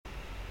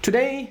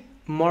Today,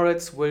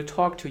 Moritz will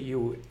talk to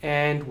you,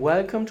 and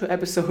welcome to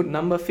episode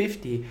number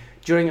 50.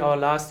 During our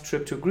last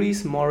trip to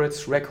Greece,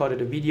 Moritz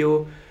recorded a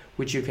video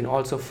which you can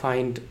also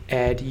find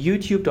at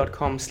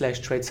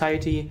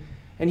youtube.com/tradeciety,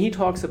 and he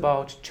talks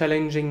about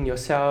challenging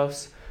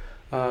yourselves,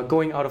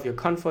 going out of your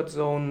comfort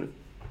zone,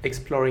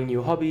 exploring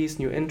new hobbies,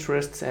 new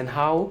interests, and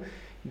how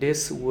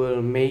this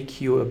will make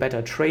you a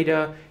better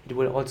trader. It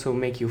will also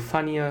make you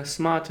funnier,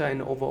 smarter,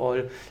 and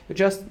overall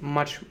just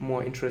much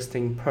more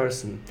interesting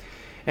person.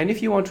 And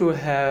if you want to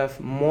have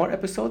more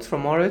episodes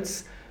from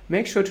Moritz,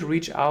 make sure to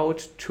reach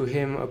out to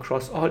him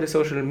across all the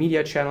social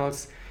media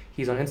channels.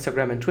 He's on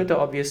Instagram and Twitter,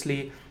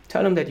 obviously.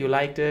 Tell him that you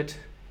liked it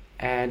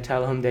and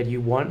tell him that you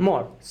want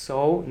more.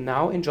 So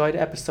now enjoy the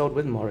episode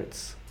with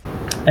Moritz.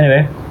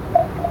 Anyway,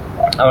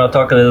 I want to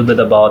talk a little bit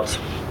about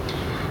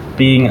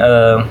being,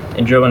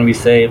 in German we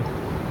say,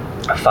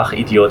 a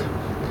Fachidiot.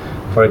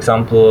 For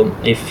example,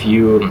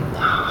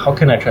 how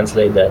can I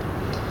translate that?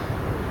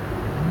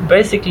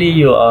 Basically,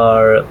 you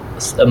are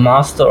a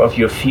master of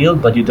your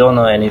field, but you don't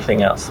know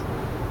anything else.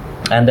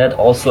 And that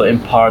also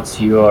imparts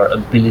your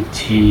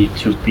ability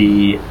to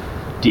be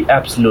the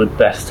absolute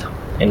best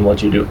in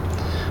what you do.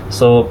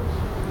 So,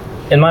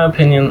 in my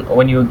opinion,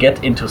 when you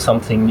get into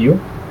something new,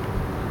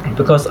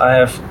 because I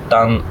have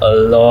done a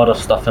lot of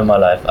stuff in my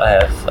life, I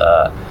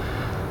have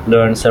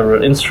learned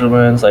several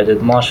instruments, I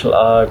did martial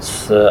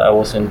arts, I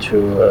was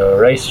into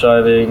race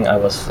driving, I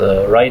was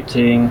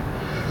writing,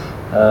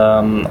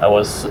 I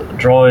was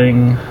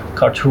drawing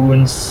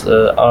cartoons,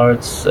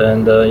 arts,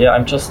 and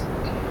I'm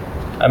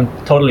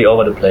totally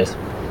over the place.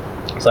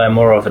 So I'm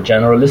more of a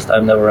generalist.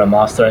 I'm never a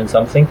master in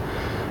something,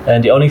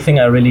 and the only thing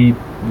I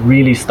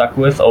really stuck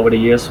with over the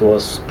years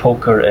was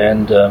poker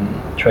and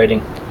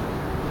trading.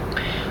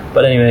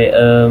 But anyway,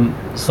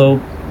 so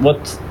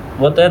what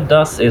that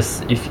does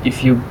is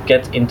if you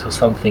get into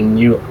something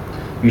new,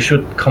 you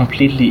should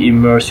completely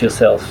immerse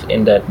yourself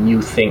in that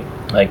new thing.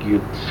 Like,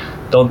 you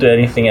don't do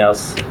anything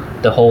else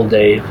the whole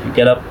day. You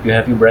get up, you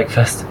have your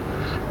breakfast,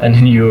 and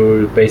then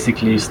you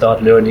basically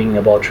start learning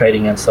about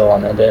trading and so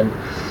on, and then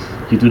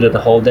you do that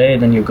the whole day,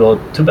 and then you go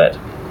to bed,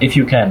 if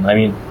you can. I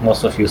mean,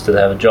 most of you still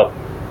have a job,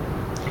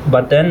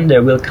 but then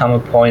there will come a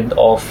point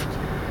of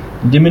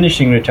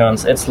diminishing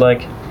returns. It's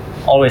like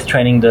always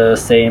training the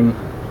same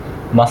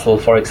muscle.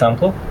 For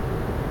example,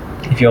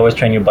 if you always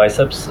train your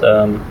biceps,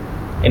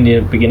 in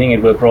the beginning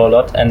it will grow a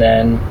lot, and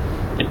then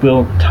it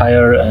will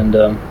tire, and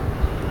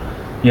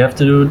you have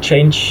to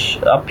change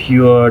up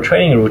your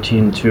training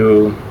routine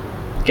to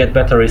get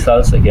better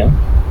results again.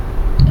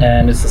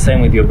 And it's the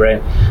same with your brain.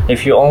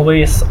 If you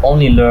always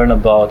only learn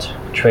about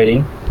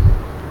trading,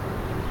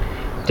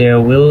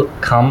 there will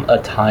come a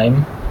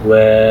time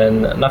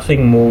when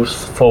nothing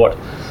moves forward,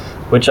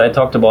 which I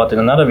talked about in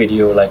another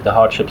video, like the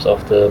hardships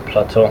of the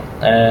plateau.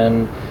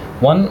 And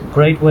one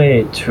great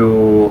way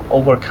to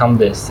overcome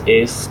this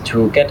is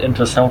to get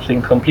into something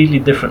completely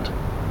different.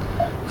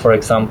 For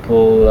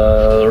example,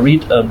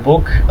 read a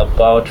book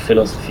about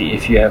philosophy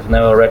if you have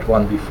never read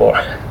one before.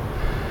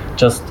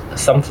 Just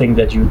something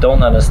that you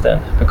don't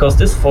understand, because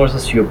this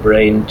forces your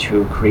brain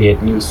to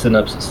create new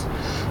synapses.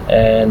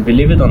 And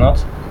believe it or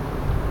not,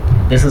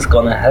 this is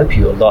gonna help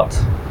you a lot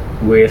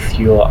with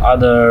your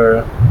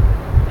other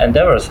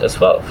endeavors as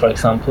well. For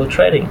example,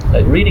 trading.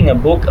 Like, reading a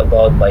book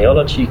about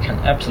biology can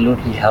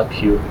absolutely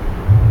help you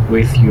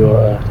with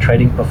your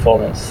trading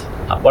performance.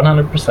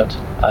 100%.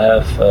 I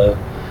have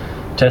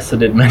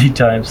tested it many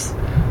times.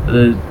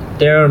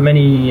 There are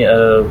many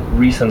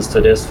reasons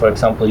to this. For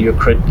example, your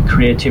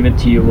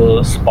creativity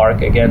will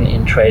spark again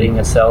in trading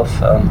itself.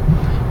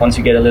 Once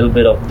you get a little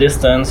bit of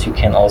distance, you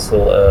can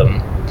also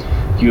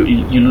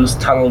you lose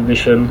tunnel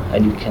vision,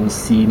 and you can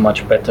see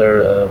much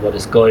better what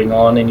is going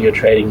on in your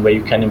trading, where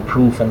you can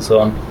improve and so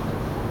on.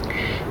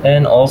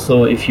 And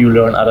also, if you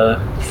learn other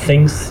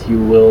things, you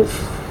will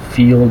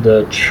feel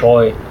the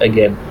joy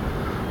again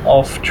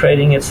of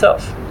trading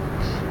itself.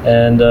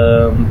 And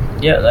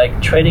like,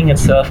 trading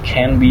itself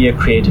can be a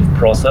creative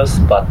process,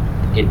 but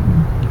it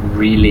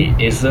really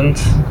isn't.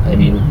 I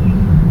mean,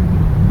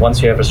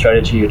 once you have a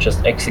strategy, you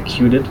just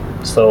execute it.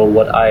 So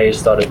what I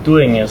started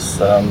doing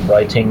is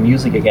writing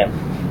music again.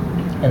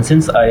 And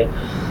since I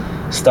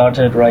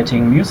started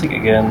writing music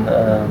again,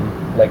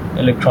 like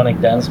electronic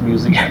dance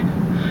music,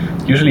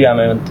 usually I'm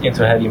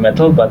into heavy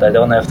metal, but I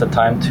don't have the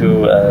time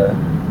to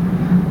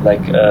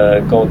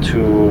go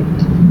to,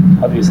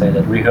 how do you say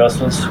that,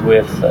 rehearsals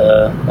with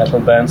metal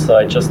bands. So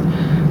I just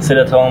sit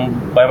at home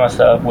by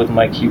myself with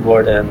my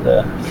keyboard and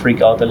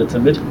freak out a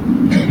little bit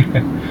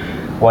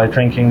while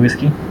drinking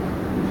whiskey.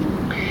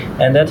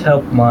 And that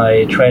helped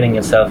my training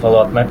itself a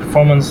lot. My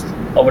performance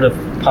over the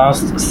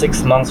past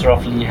 6 months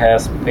roughly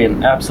has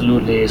been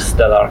absolutely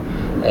stellar,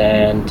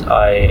 and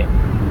I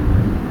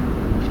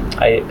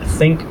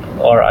think,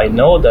 or I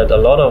know that a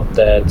lot of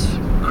that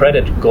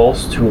credit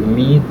goes to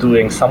me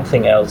doing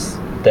something else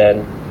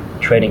than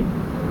trading.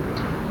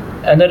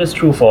 And that is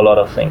true for a lot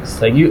of things.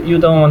 Like, you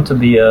don't want to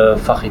be a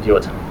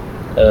Fachidiot,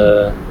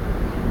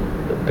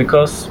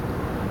 because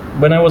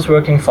when I was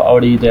working for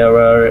Audi, there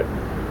were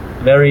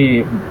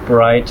very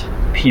bright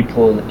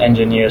people,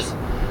 engineers,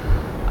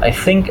 I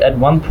think at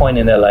one point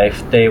in their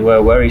life they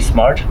were very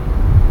smart,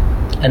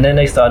 and then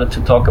they started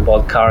to talk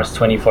about cars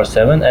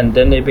 24/7, and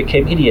then they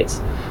became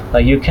idiots.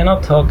 Like, you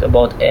cannot talk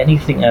about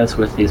anything else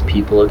with these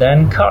people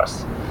than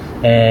cars.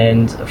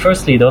 And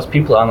firstly, those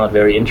people are not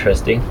very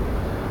interesting.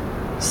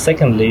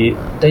 Secondly,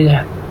 they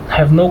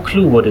have no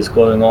clue what is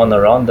going on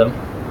around them.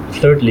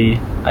 Thirdly,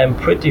 I'm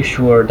pretty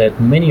sure that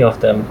many of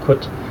them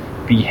could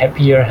be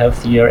happier,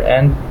 healthier,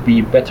 and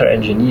be better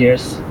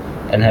engineers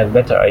and have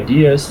better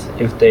ideas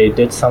if they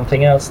did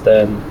something else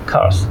than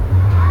cars.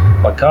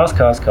 But cars,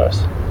 cars,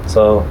 cars.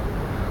 So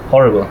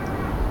horrible.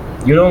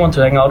 You don't want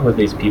to hang out with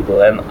these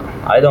people, and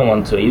I don't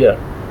want to either.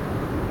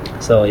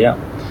 So yeah,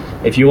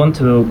 if you want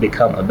to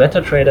become a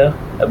better trader,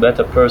 a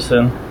better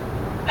person,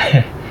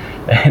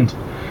 and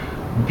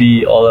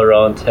be all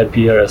around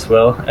happier as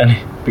well, and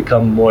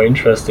become more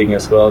interesting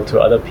as well to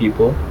other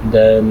people,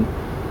 then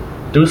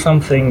do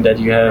something that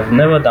you have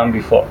never done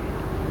before.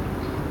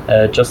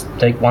 Just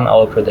take 1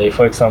 hour per day,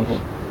 for example,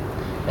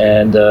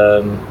 and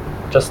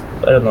just,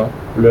 I don't know,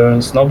 learn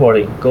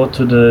snowboarding, go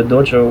to the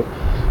dojo,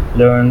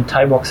 learn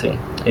Thai boxing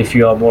if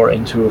you are more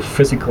into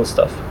physical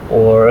stuff,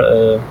 or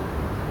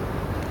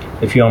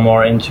if you are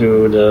more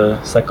into the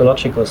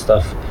psychological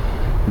stuff,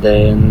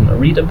 then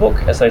read a book,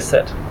 as I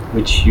said,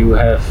 which you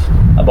have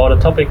about a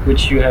topic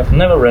which you have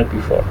never read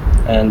before,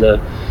 and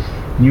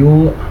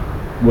new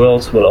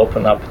worlds will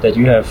open up that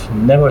you have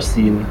never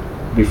seen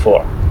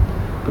before,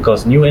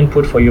 because new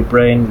input for your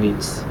brain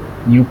means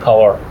new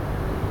power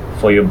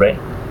for your brain.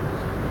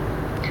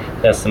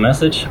 That's the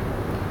message.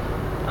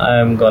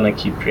 I'm gonna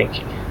keep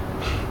drinking.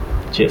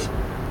 Cheers.